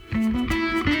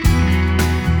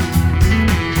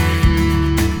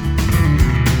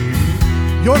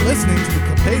You're listening to the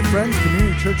Capay Friends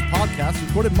Community Church podcast,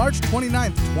 recorded March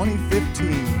 29th,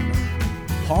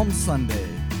 2015. Palm Sunday.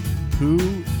 Who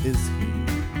is he?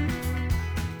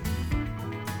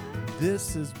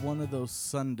 This is one of those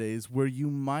Sundays where you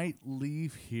might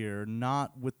leave here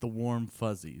not with the warm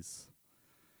fuzzies.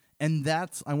 And I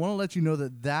want to let you know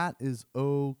that is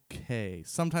okay.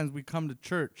 Sometimes we come to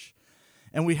church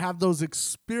and we have those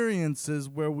experiences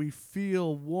where we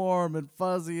feel warm and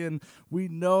fuzzy and we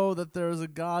know that there is a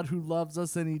God who loves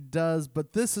us, and he does.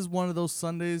 But this is one of those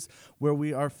Sundays where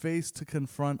we are faced to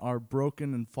confront our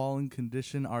broken and fallen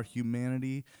condition, our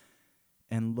humanity,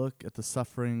 and look at the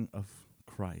suffering of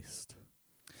Christ.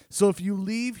 So if you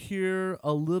leave here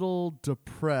a little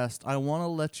depressed, I want to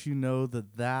let you know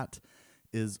that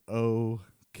is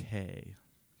okay.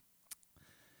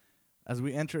 As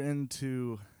we enter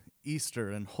into Easter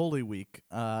and Holy Week,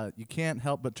 you can't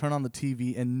help but turn on the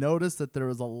TV and notice that there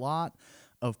is a lot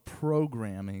of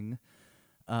programming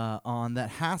on that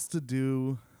has to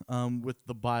do with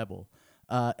the Bible.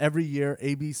 Every year,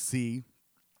 ABC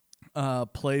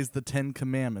plays the Ten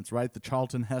Commandments, right? The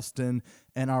Charlton Heston,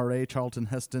 NRA, Charlton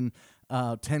Heston,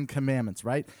 10 Commandments,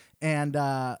 right? And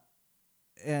I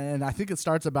think it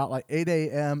starts about like 8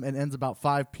 a.m. and ends about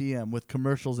 5 p.m. with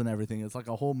commercials and everything. It's like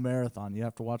a whole marathon. You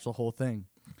have to watch the whole thing.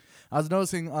 I was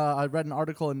noticing, I read an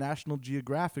article in National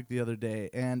Geographic the other day,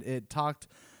 and it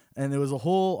was a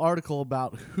whole article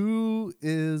about who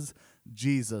is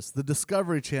Jesus. The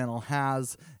Discovery Channel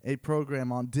has a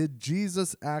program on, did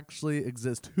Jesus actually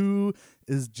exist? Who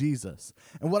is Jesus?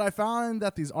 And what I found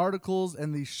that these articles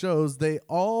and these shows, they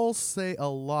all say a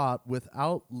lot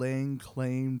without laying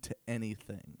claim to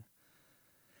anything.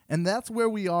 And that's where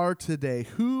we are today.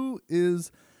 Who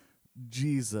is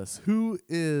Jesus? Who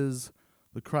is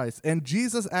the Christ? And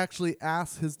Jesus actually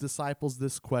asked his disciples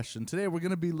this question. Today we're going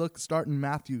to be starting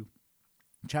Matthew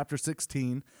chapter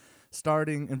 16,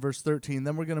 starting in verse 13.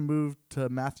 Then we're going to move to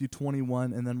Matthew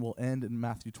 21, and then we'll end in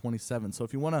Matthew 27. So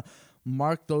if you want to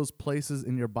mark those places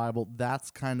in your Bible,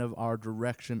 that's kind of our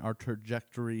direction, our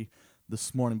trajectory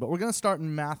this morning. But we're going to start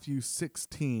in Matthew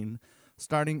 16,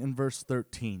 starting in verse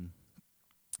 13.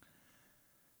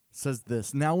 Says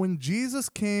this, "Now when Jesus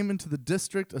came into the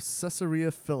district of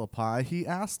Caesarea Philippi, he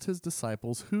asked his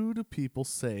disciples, 'Who do people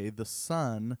say the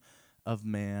Son of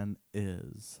Man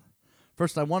is?'"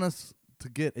 First, I want us to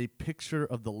get a picture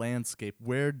of the landscape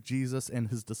where Jesus and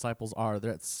his disciples are.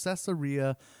 They're at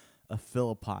Caesarea of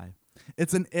Philippi.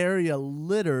 It's an area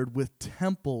littered with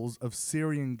temples of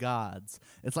Syrian gods.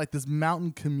 It's like this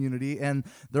mountain community, and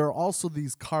there are also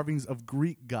these carvings of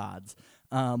Greek gods.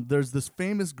 There's this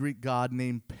famous Greek god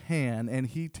named Pan, and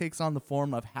he takes on the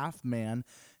form of half man,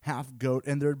 half goat,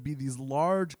 and there'd be these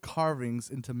large carvings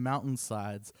into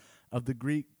mountainsides of the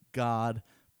Greek god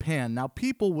Pan. Now,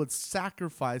 people would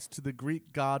sacrifice to the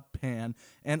Greek god Pan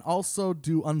and also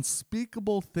do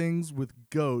unspeakable things with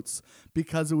goats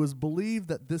because it was believed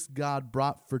that this god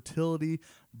brought fertility,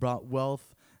 brought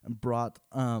wealth, and brought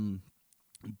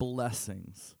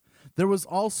blessings. There was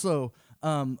also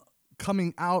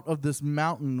coming out of this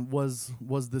mountain was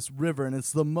this river, and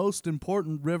it's the most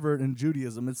important river in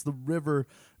Judaism. It's the river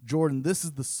Jordan. This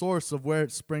is the source of where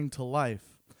it sprang to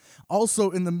life. Also,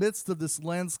 in the midst of this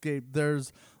landscape,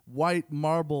 there's white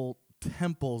marble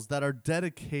temples that are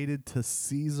dedicated to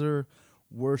Caesar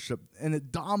worship, and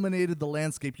it dominated the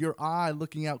landscape. Your eye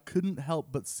looking out couldn't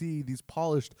help but see these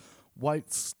polished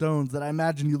white stones that I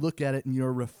imagine you look at it and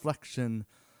your reflection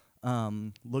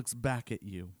looks back at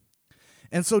you.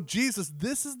 And so Jesus,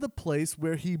 this is the place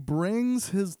where he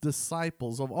brings his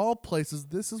disciples. Of all places,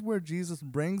 this is where Jesus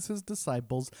brings his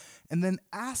disciples and then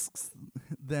asks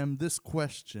them this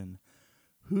question: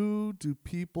 who do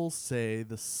people say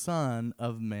the Son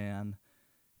of Man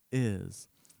is?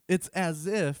 It's as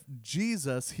if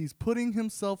Jesus, he's putting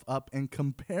himself up and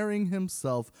comparing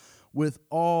himself with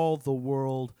all the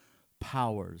world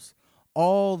powers,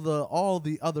 all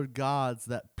the other gods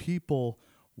that people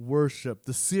worship,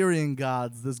 the Syrian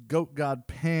gods, this goat god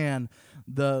Pan,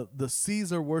 the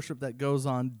Caesar worship that goes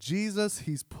on. Jesus,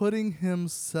 he's putting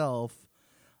himself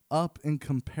up in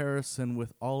comparison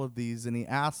with all of these, and he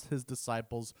asked his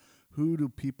disciples, "Who do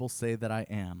people say that I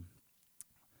am?"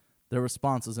 Their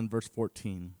response is in verse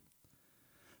 14.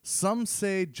 "Some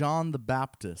say John the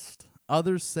Baptist,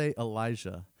 others say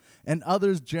Elijah, and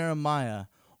others Jeremiah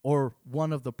or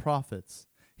one of the prophets."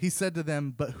 He said to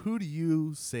them, "But who do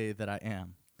you say that I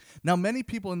am?" Now, many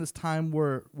people in this time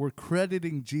were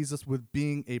crediting Jesus with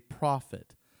being a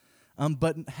prophet,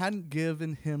 but hadn't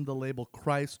given him the label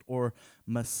Christ or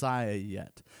Messiah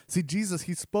yet. See, Jesus,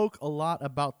 he spoke a lot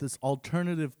about this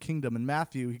alternative kingdom. In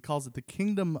Matthew, he calls it the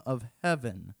kingdom of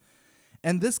heaven.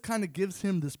 And this kind of gives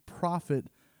him this prophet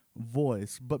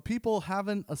voice. But people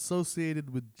haven't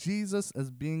associated with Jesus as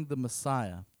being the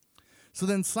Messiah. So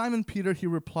then Simon Peter, he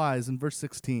replies in verse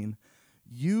 16,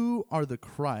 "You are the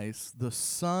Christ, the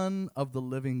Son of the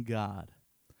living God."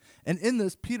 And in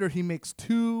this, Peter, he makes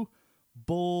two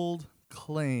bold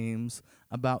claims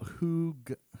about who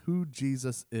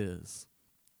Jesus is.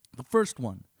 The first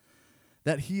one,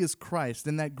 that he is Christ.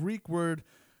 And that Greek word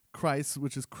Christ,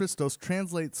 which is Christos,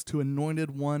 translates to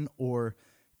anointed one or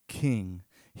king.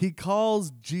 He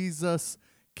calls Jesus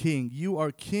king. You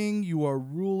are king, you are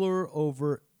ruler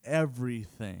over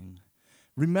everything.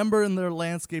 Remember in their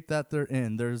landscape that they're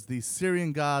in, there's the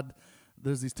Syrian god,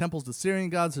 there's these temples to Syrian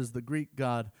gods, there's the Greek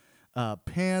god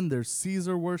Pan, there's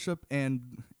Caesar worship,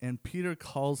 and Peter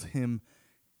calls him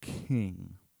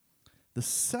king. The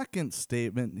second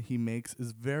statement he makes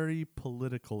is very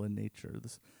political in nature.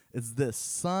 It's this,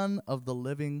 Son of the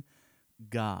living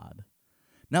God.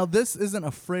 Now, this isn't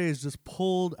a phrase just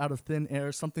pulled out of thin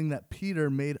air, something that Peter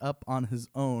made up on his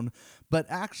own, but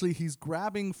actually he's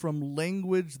grabbing from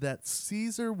language that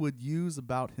Caesar would use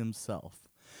about himself.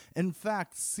 In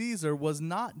fact, Caesar was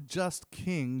not just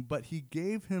king, but he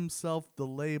gave himself the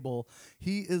label,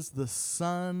 he is the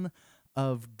Son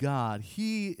of God.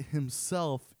 He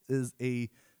himself is a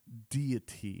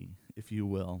deity, if you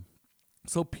will.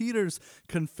 So Peter's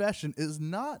confession is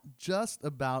not just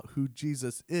about who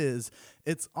Jesus is,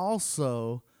 it's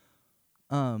also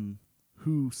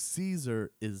who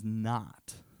Caesar is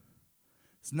not.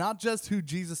 It's not just who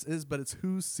Jesus is, but it's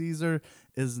who Caesar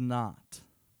is not.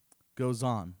 Goes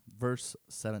on, verse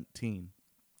 17.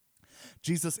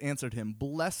 Jesus answered him,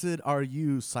 "Blessed are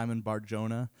you, Simon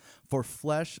Bar-Jonah, for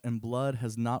flesh and blood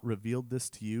has not revealed this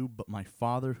to you, but my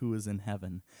Father who is in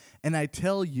heaven. And I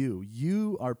tell you,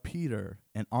 you are Peter,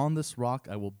 and on this rock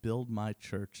I will build my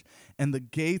church, and the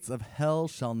gates of hell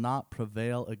shall not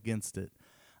prevail against it.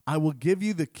 I will give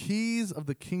you the keys of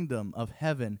the kingdom of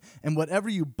heaven, and whatever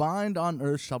you bind on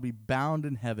earth shall be bound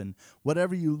in heaven.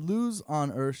 Whatever you loose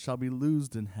on earth shall be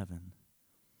loosed in heaven."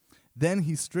 Then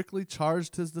he strictly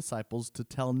charged his disciples to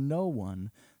tell no one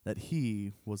that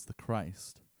he was the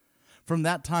Christ. From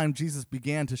that time, Jesus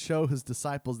began to show his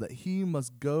disciples that he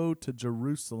must go to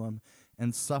Jerusalem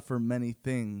and suffer many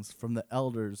things from the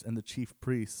elders and the chief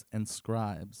priests and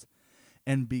scribes,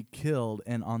 and be killed,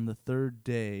 and on the third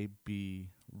day be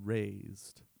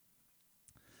raised.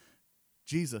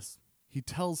 Jesus, he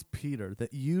tells Peter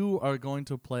that you are going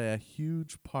to play a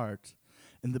huge part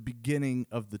in the beginning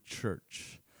of the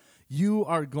church. You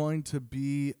are going to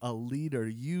be a leader.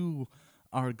 You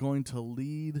are going to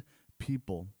lead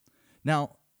people.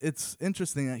 Now, it's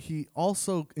interesting that he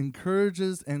also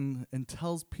encourages and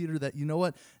tells Peter that, you know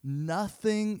what,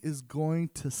 nothing is going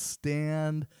to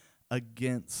stand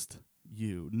against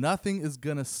you. Nothing is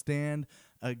going to stand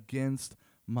against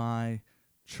my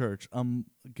church,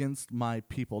 against my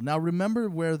people. Now, remember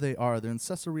where they are. They're in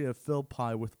Caesarea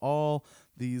Philippi with all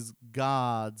these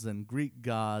gods and Greek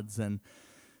gods and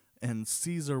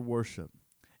Caesar worship.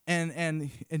 And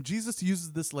Jesus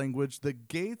uses this language, the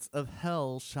gates of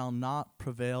hell shall not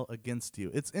prevail against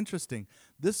you. It's interesting.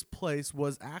 This place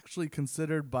was actually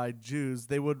considered by Jews,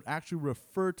 they would actually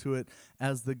refer to it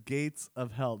as the gates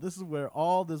of hell. This is where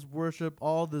all this worship,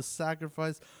 all this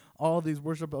sacrifice, all these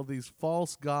worship of these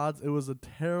false gods, it was a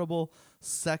terrible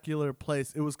secular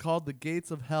place. It was called the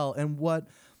gates of hell. And what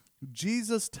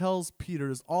Jesus tells Peter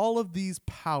is all of these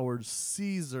powers,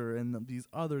 Caesar and these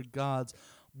other gods,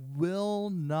 will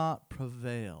not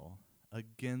prevail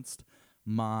against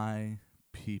my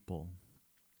people.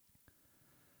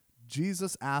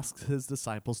 Jesus asks his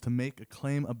disciples to make a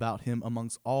claim about him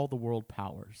amongst all the world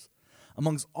powers,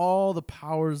 amongst all the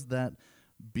powers that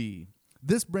be.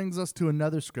 This brings us to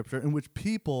another scripture in which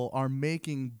people are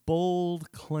making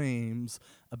bold claims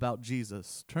about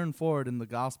Jesus. Turn forward in the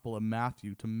Gospel of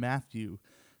Matthew to Matthew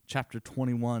chapter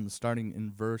 21, starting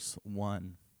in verse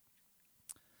 1.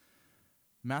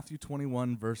 Matthew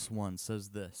 21, verse 1 says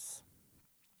this.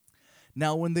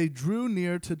 Now when they drew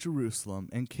near to Jerusalem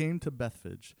and came to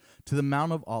Bethphage, to the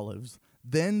Mount of Olives,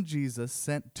 then Jesus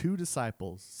sent 2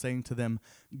 disciples, saying to them,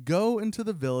 "Go into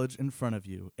the village in front of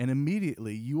you, and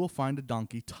immediately you will find a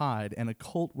donkey tied and a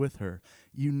colt with her.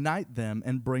 Unite them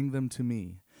and bring them to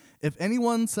me. If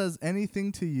anyone says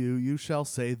anything to you, you shall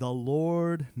say, 'The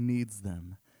Lord needs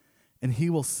them,' and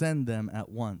he will send them at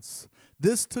once."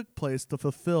 This took place to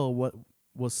fulfill what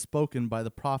was spoken by the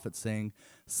prophet, saying,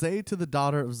 "Say to the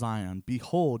daughter of Zion,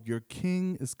 behold, your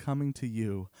king is coming to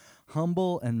you,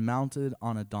 humble and mounted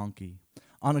on a donkey,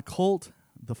 on a colt,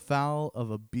 the foal of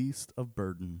a beast of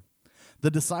burden." The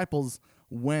disciples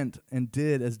went and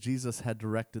did as Jesus had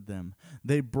directed them.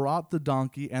 They brought the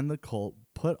donkey and the colt,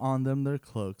 put on them their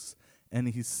cloaks, and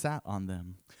he sat on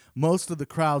them. Most of the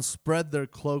crowd spread their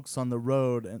cloaks on the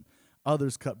road, and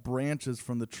others cut branches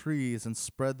from the trees and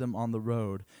spread them on the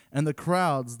road. And the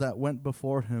crowds that went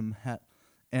before him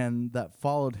and that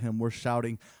followed him were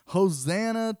shouting,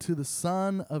 "Hosanna to the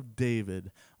Son of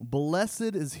David!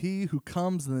 Blessed is he who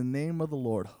comes in the name of the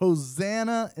Lord!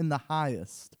 Hosanna in the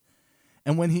highest!"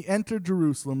 And when he entered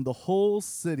Jerusalem, the whole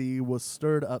city was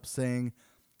stirred up, saying,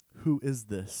 "Who is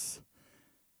this?"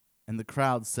 And the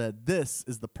crowd said, "This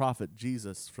is the prophet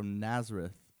Jesus from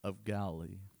Nazareth of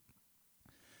Galilee."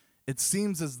 It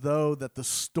seems as though that the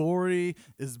story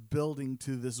is building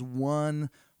to this one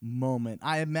moment.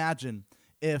 I imagine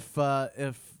if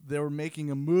they were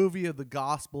making a movie of the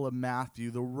Gospel of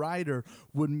Matthew, the writer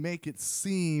would make it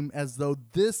seem as though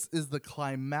this is the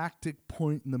climactic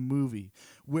point in the movie,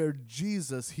 where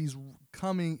Jesus, he's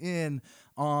coming in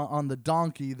on the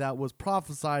donkey that was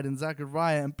prophesied in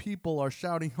Zechariah, and people are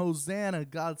shouting, "Hosanna,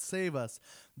 God save us."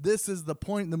 This is the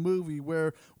point in the movie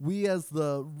where we as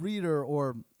the reader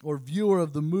or viewer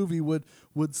of the movie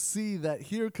would see that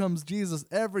here comes Jesus.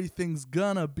 Everything's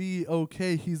gonna be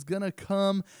okay. He's gonna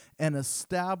come and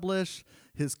establish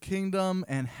his kingdom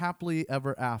and happily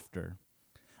ever after.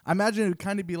 I imagine it would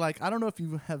kind of be like, I don't know if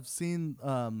you have seen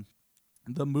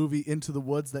the movie Into the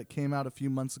Woods that came out a few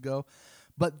months ago,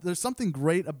 but there's something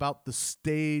great about the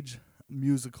stage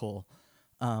musical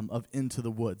of Into the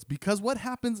Woods, because what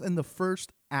happens in the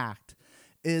first act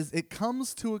is it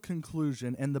comes to a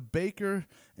conclusion, and the baker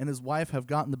and his wife have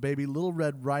gotten the baby. Little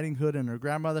Red Riding Hood and her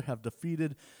grandmother have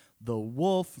defeated the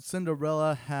wolf.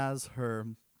 Cinderella has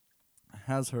her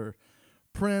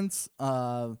prince.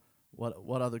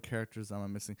 What other characters am I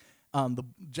missing? The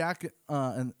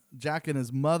Jack and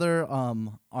his mother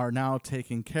are now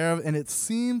taken care of, and it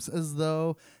seems as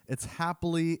though it's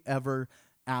happily ever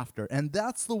after. And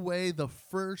that's the way the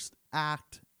first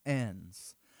act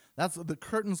ends. That's the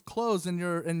curtains close, and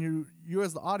you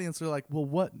as the audience are like, well,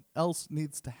 what else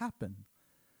needs to happen?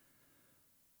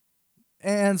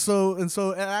 And so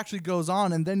it actually goes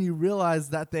on, and then you realize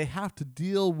that they have to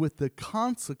deal with the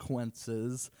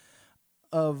consequences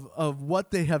of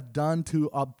what they have done to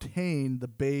obtain the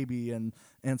baby and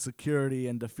security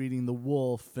and defeating the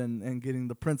wolf and getting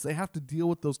the prince. They have to deal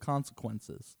with those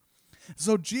consequences.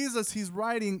 So Jesus, he's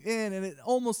riding in, and it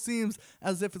almost seems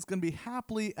as if it's going to be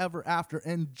happily ever after.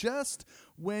 And just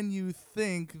when you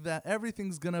think that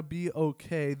everything's going to be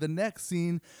okay, the next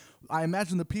scene, I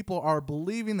imagine the people are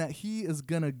believing that he is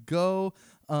going to go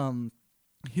to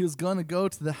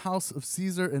the house of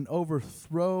Caesar and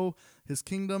overthrow his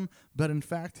kingdom, but in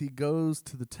fact, he goes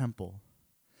to the temple.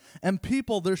 And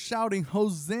people, they're shouting,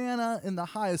 "Hosanna in the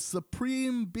highest,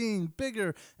 supreme being,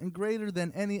 bigger and greater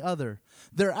than any other."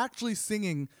 They're actually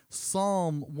singing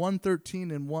Psalm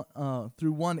 113 and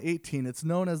through 118. It's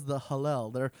known as the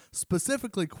Hallel. They're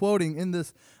specifically quoting in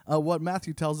this, what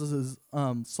Matthew tells us is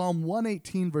Psalm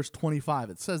 118, verse 25.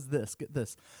 It says this, get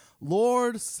this: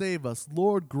 "Lord, save us.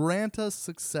 Lord, grant us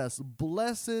success.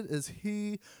 Blessed is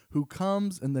he who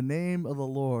comes in the name of the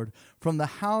Lord. From the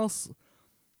house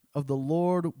of the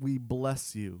Lord we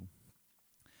bless you."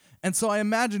 And so I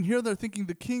imagine here they're thinking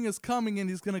the king is coming, and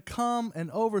he's going to come and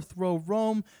overthrow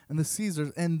Rome and the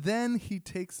Caesars. And then he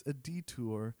takes a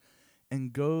detour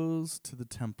and goes to the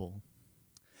temple.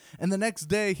 And the next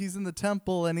day he's in the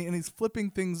temple, and he's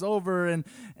flipping things over,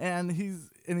 and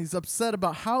he's upset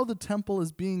about how the temple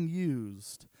is being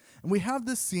used. And we have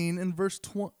this scene in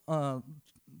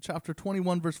chapter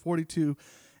 21, verse 42.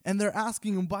 And they're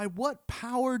asking him, "By what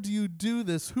power do you do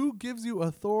this? Who gives you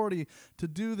authority to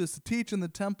do this, to teach in the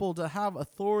temple, to have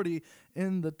authority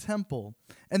in the temple?"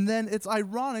 And then it's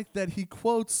ironic that he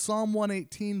quotes Psalm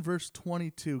 118, verse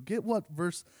 22. Get what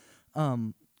verse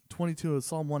 22 of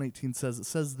Psalm 118 says. It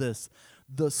says this: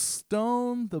 "The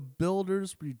stone the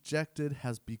builders rejected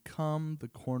has become the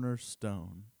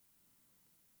cornerstone."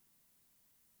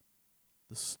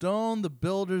 The stone the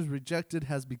builders rejected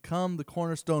has become the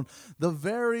cornerstone. The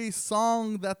very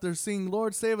song that they're singing,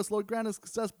 "Lord, save us, Lord, grant us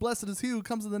success. Blessed is he who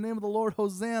comes in the name of the Lord,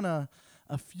 Hosanna."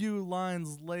 A few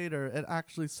lines later, it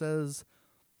actually says,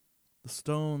 the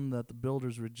stone that the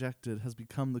builders rejected has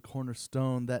become the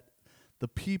cornerstone, that the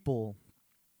people,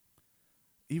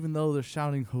 even though they're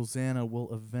shouting Hosanna,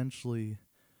 will eventually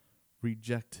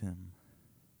reject him.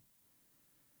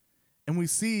 And we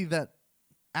see that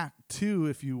Act 2,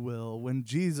 if you will, when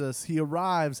Jesus, he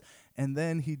arrives, and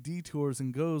then he detours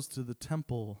and goes to the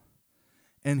temple,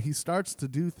 and he starts to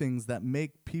do things that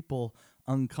make people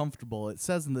uncomfortable. It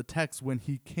says in the text, when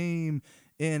he came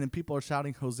in and people are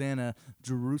shouting Hosanna,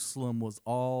 Jerusalem was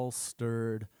all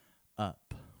stirred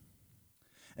up.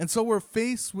 And so we're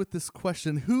faced with this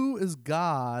question: who is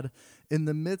God in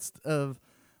the midst of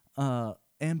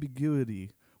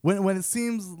ambiguity? When it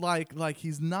seems like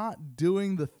he's not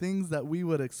doing the things that we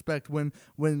would expect,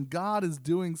 when God is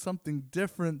doing something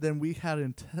different than we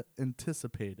had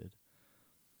anticipated.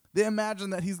 They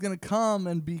imagine that he's going to come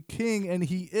and be king, and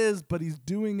he is, but he's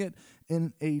doing it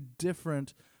in a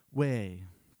different way.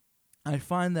 I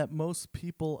find that most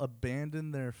people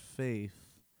abandon their faith.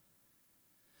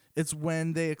 It's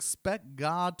when they expect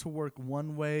God to work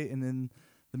one way, and in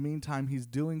the meantime, he's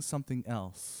doing something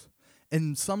else.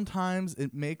 And sometimes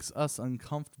it makes us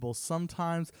uncomfortable.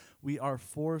 Sometimes we are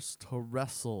forced to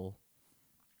wrestle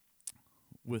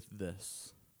with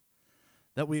this.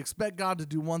 That we expect God to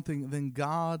do one thing, then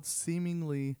God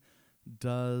seemingly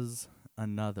does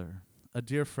another. A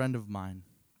dear friend of mine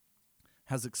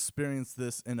has experienced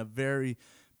this in a very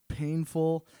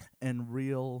painful and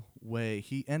real way.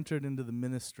 He entered into the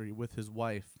ministry with his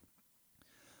wife,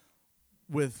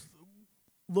 with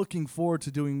looking forward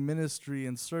to doing ministry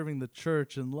and serving the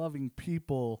church and loving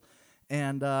people,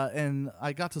 and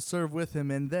I got to serve with him,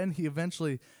 and then he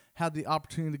eventually had the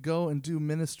opportunity to go and do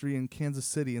ministry in Kansas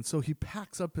City, and so he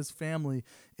packs up his family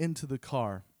into the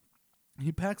car.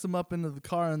 He packs them up into the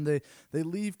car, and they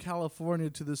leave California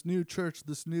to this new church,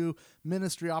 this new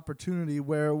ministry opportunity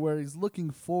where he's looking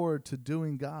forward to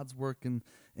doing God's work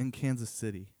in Kansas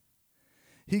City.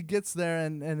 He gets there,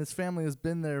 and his family has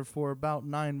been there for about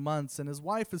 9 months, and his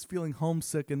wife is feeling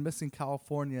homesick and missing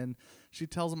California, and she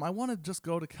tells him, I want to just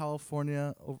go to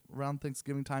California around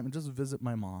Thanksgiving time and just visit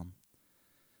my mom.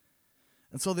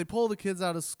 And so they pull the kids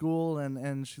out of school,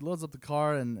 and she loads up the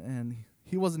car, and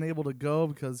he wasn't able to go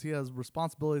because he has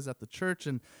responsibilities at the church,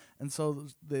 and so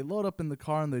they load up in the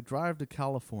car, and they drive to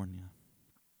California.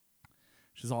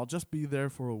 She says, I'll just be there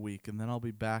for a week, and then I'll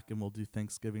be back, and we'll do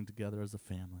Thanksgiving together as a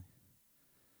family.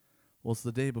 Well, it's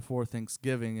the day before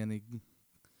Thanksgiving, and he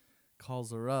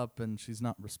calls her up, and she's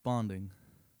not responding.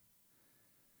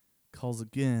 Calls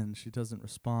again, she doesn't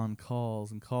respond,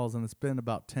 calls, and it's been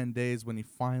about 10 days when he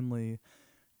finally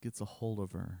gets a hold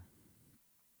of her.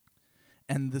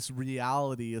 And this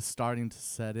reality is starting to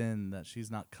set in that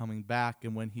she's not coming back,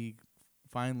 and when he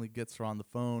finally gets her on the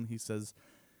phone, he says,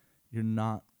 You're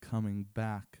not coming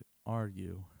back, are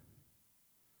you?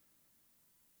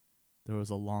 There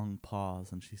was a long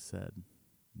pause, and she said,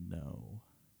 No,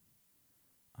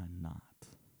 I'm not.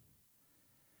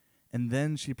 And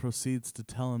then she proceeds to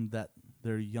tell him that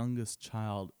their youngest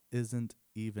child isn't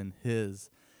even his,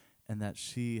 and that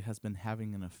she has been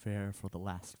having an affair for the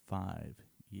last 5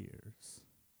 years.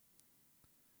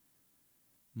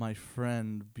 My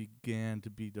friend began to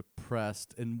be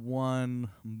depressed. In one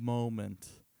moment,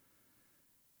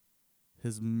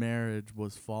 his marriage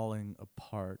was falling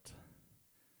apart.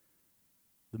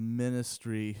 The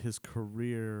ministry, his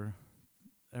career,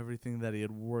 everything that he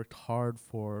had worked hard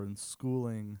for in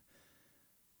schooling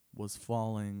was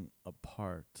falling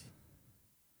apart.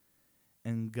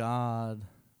 And God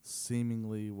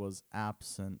seemingly was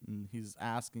absent. And he's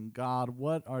asking, God,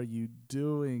 what are you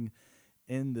doing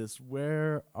in this?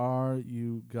 Where are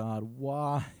you, God?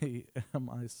 Why am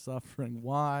I suffering?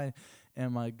 Why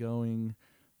am I going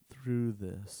through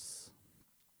this?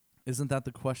 Isn't that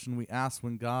the question we ask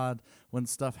when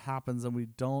stuff happens and we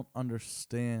don't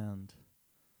understand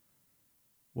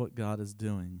what God is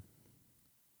doing?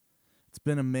 It's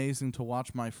been amazing to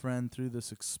watch my friend through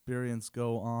this experience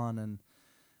go on,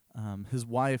 and his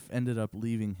wife ended up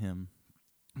leaving him.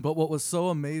 But what was so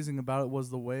amazing about it was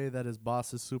the way that his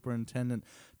boss, his superintendent,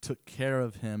 took care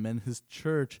of him, and his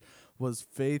church was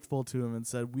faithful to him and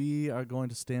said, we are going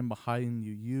to stand behind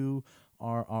you. You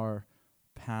are our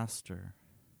pastor.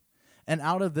 And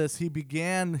out of this, he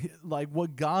began, like,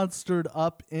 what God stirred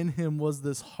up in him was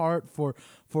this heart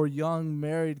for young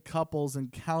married couples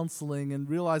and counseling and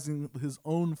realizing his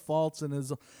own faults in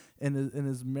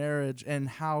his marriage and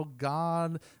how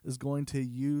God is going to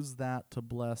use that to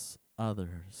bless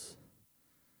others.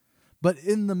 But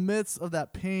in the midst of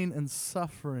that pain and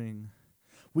suffering,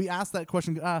 we ask that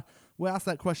question,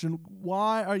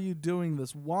 why are you doing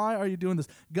this? Why are you doing this?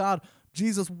 God,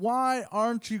 Jesus, why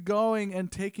aren't you going and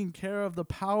taking care of the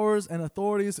powers and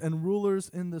authorities and rulers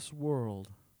in this world?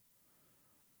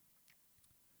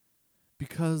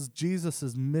 Because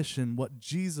Jesus' mission, what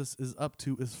Jesus is up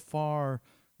to, is far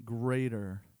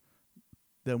greater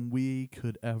than we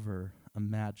could ever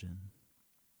imagine.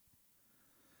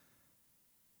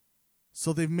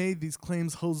 So they've made these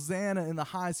claims, Hosanna in the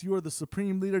highest, you are the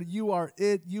supreme leader, you are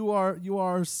it, you are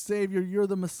our Savior, you're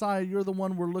the Messiah, you're the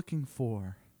one we're looking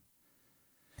for.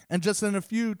 And just in a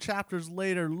few chapters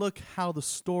later, look how the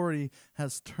story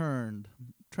has turned.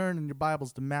 Turn in your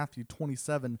Bibles to Matthew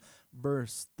 27,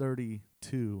 verse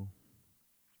 32.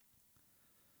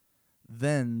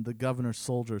 Then the governor's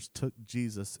soldiers took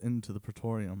Jesus into the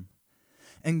praetorium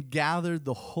and gathered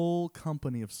the whole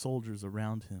company of soldiers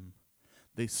around him.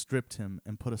 They stripped him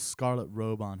and put a scarlet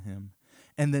robe on him,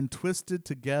 and then twisted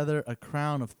together a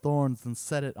crown of thorns and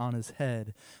set it on his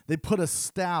head. They put a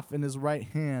staff in his right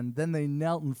hand. Then they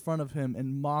knelt in front of him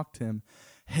and mocked him.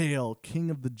 "Hail, King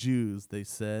of the Jews," they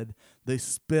said. They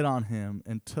spit on him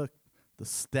and took the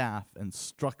staff and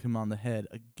struck him on the head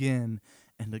again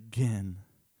and again.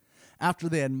 After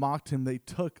they had mocked him, they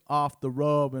took off the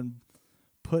robe and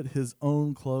put his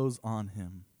own clothes on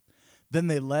him. Then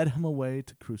they led him away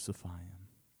to crucify him.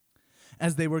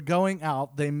 As they were going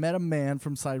out, they met a man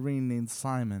from Cyrene named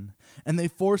Simon, and they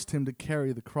forced him to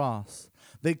carry the cross.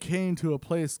 They came to a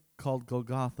place called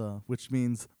Golgotha, which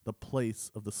means the place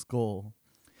of the skull.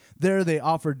 There they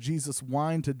offered Jesus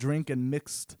wine to drink and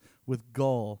mixed with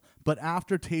gall, but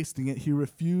after tasting it, he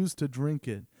refused to drink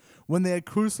it. When they had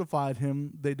crucified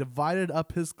him, they divided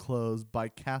up his clothes by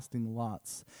casting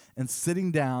lots, and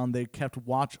sitting down, they kept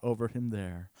watch over him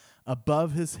there.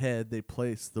 Above his head, they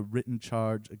placed the written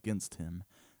charge against him: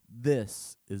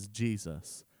 "This is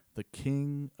Jesus, the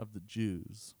King of the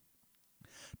Jews."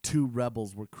 2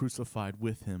 rebels were crucified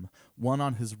with him, one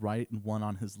on his right and one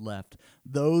on his left.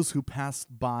 Those who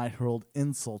passed by hurled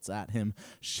insults at him,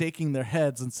 shaking their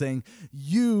heads and saying,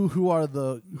 "You who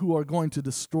are going to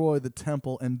destroy the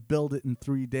temple and build it in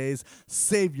 3 days,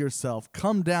 save yourself.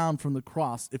 Come down from the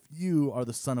cross if you are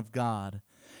the Son of God."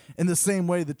 In the same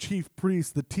way, the chief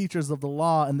priests, the teachers of the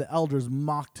law, and the elders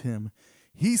mocked him.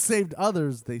 "He saved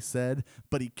others," they said,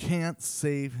 "but he can't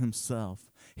save himself.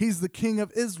 He's the King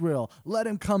of Israel. Let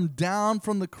him come down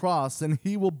from the cross, and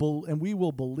we will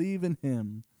believe in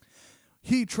him.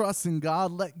 He trusts in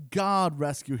God. Let God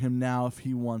rescue him now if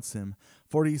he wants him.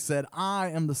 For he said,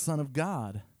 'I am the Son of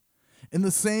God.'" In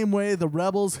the same way, the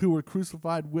rebels who were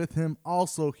crucified with him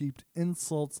also heaped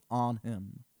insults on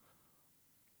him.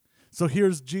 So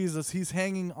here's Jesus. He's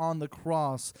hanging on the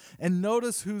cross. And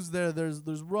notice who's there. There's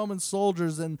Roman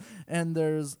soldiers and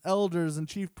there's elders and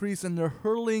chief priests, and they're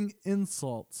hurling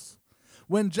insults.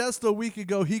 When just a week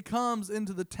ago he comes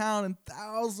into the town and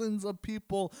thousands of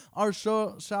people are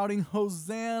shouting,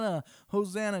 "Hosanna,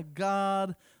 Hosanna,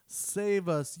 God, save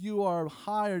us. You are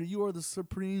higher. You are the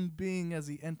supreme being," as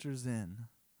he enters in.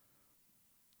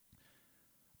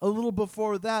 A little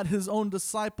before that, his own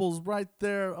disciples right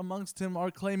there amongst him are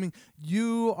claiming,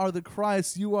 "You are the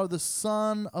Christ. You are the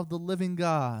Son of the living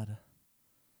God."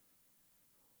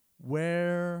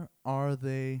 Where are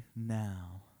they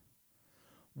now?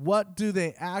 What do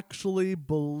they actually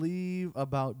believe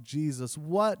about Jesus?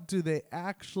 What do they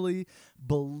actually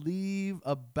believe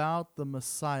about the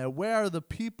Messiah? Where are the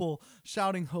people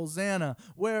shouting, "Hosanna"?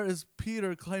 Where is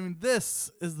Peter claiming,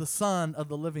 "This is the Son of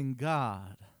the living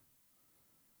God"?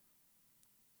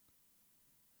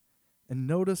 And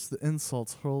notice the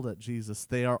insults hurled at Jesus.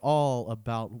 They are all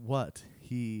about what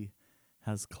he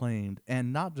has claimed.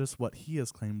 And not just what he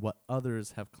has claimed, what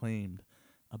others have claimed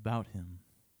about him.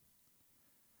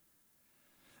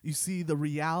 You see, the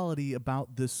reality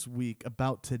about this week,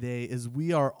 about today, is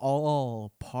we are all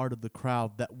part of the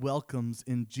crowd that welcomes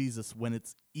in Jesus when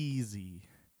it's easy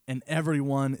and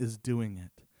everyone is doing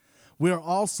it. We are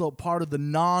also part of the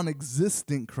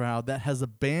non-existent crowd that has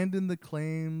abandoned the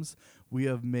claims we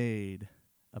have made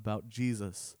about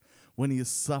Jesus when he is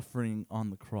suffering on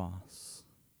the cross.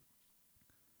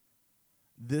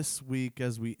 This week,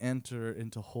 as we enter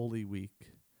into Holy Week,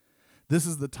 this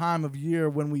is the time of year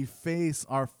when we face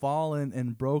our fallen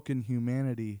and broken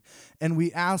humanity, and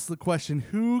we ask the question,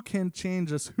 who can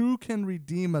change us? Who can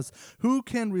redeem us? Who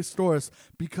can restore us?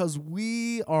 Because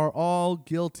we are all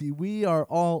guilty. We are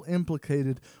all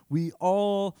implicated. We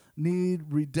all need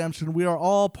redemption. We are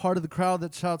all part of the crowd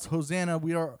that shouts, "Hosanna."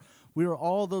 We are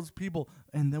all those people,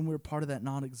 and then we're part of that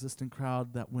non-existent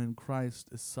crowd that when Christ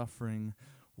is suffering,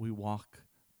 we walk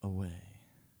away.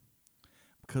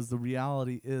 Because the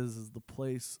reality is the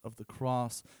place of the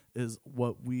cross is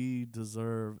what we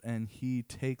deserve, and he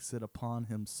takes it upon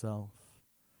himself.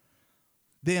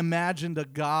 They imagined a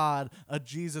God, a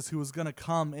Jesus who was going to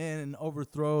come in and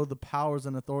overthrow the powers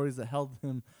and authorities that held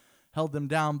them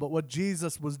down. But what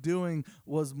Jesus was doing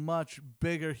was much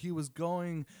bigger. He was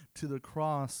going to the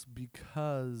cross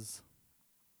because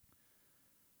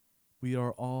we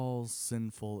are all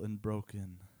sinful and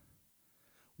broken.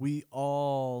 We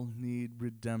all need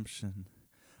redemption.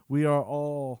 We are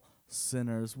all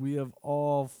sinners. We have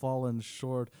all fallen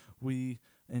short.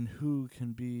 And who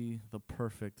can be the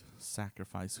perfect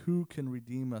sacrifice? Who can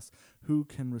redeem us? Who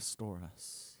can restore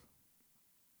us?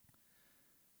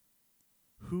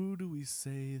 Who do we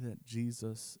say that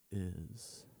Jesus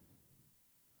is?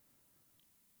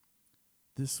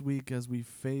 This week, as we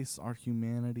face our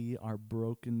humanity, our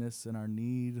brokenness, and our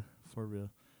need for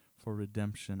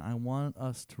redemption, I want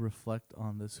us to reflect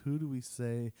on this. Who do we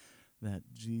say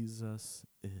that Jesus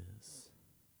is?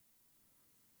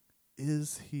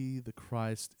 Is he the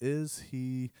Christ? Is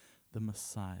he the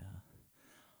Messiah?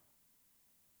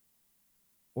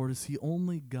 Or is he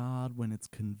only God when it's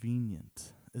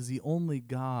convenient? Is he only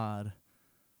God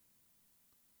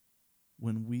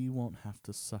when we won't have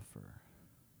to suffer?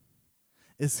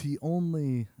 Is he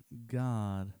only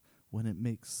God when it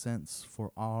makes sense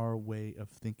for our way of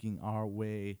thinking, our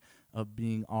way of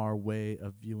being, our way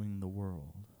of viewing the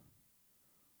world?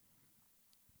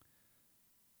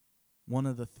 One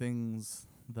of the things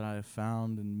that I have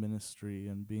found in ministry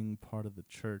and being part of the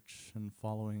church and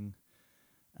following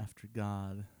after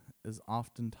God is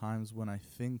oftentimes when I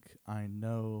think I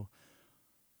know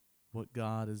what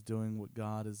God is doing, what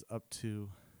God is up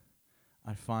to,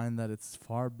 I find that it's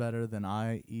far better than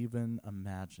I even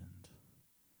imagined.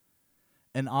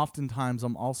 And oftentimes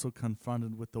I'm also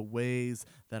confronted with the ways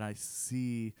that I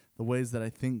see, the ways that I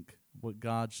think what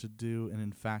God should do, and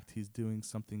in fact he's doing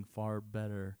something far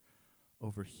better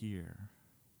over here.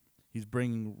 He's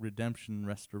bringing redemption and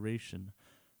restoration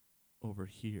over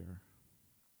here.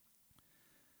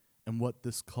 And what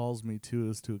this calls me to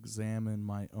is to examine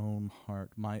my own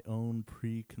heart, my own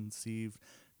preconceived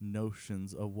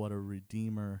notions of what a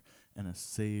redeemer and a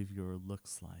savior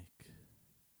looks like.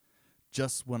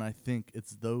 Just when I think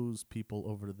it's those people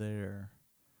over there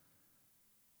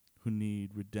who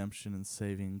need redemption and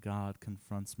saving, God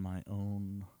confronts my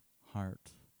own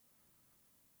heart.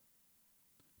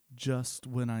 Just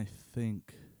when I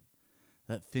think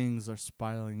that things are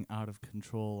spiraling out of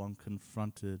control, I'm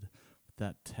confronted with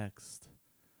that text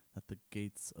that the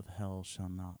gates of hell shall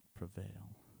not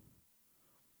prevail.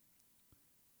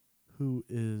 Who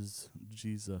is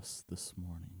Jesus this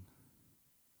morning?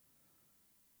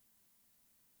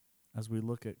 As we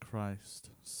look at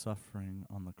Christ suffering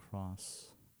on the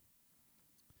cross,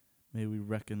 may we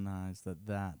recognize that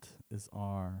that is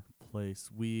our place.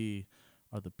 We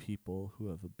are the people who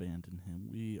have abandoned him.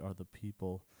 We are the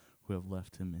people who have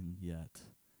left him, and yet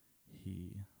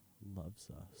he loves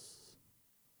us.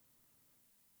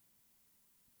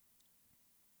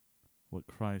 What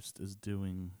Christ is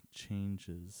doing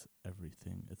changes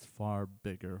everything. It's far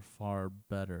bigger, far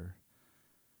better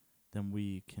than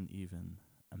we can even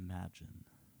imagine.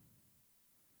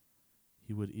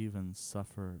 He would even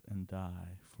suffer and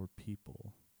die for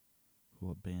people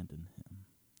who abandon him.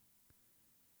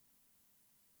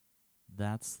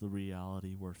 That's the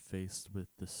reality we're faced with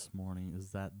this morning,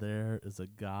 is that there is a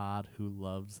God who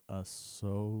loves us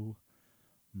so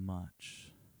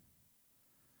much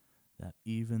that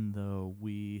even though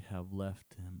we have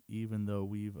left him, even though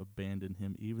we've abandoned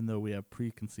him, even though we have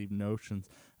preconceived notions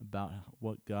about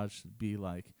what God should be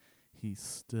like, he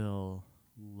still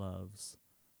loves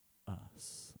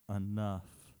us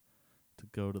enough to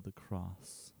go to the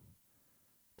cross,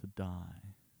 to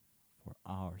die for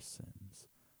our sins,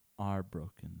 our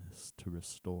brokenness, to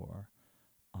restore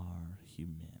our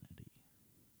humanity.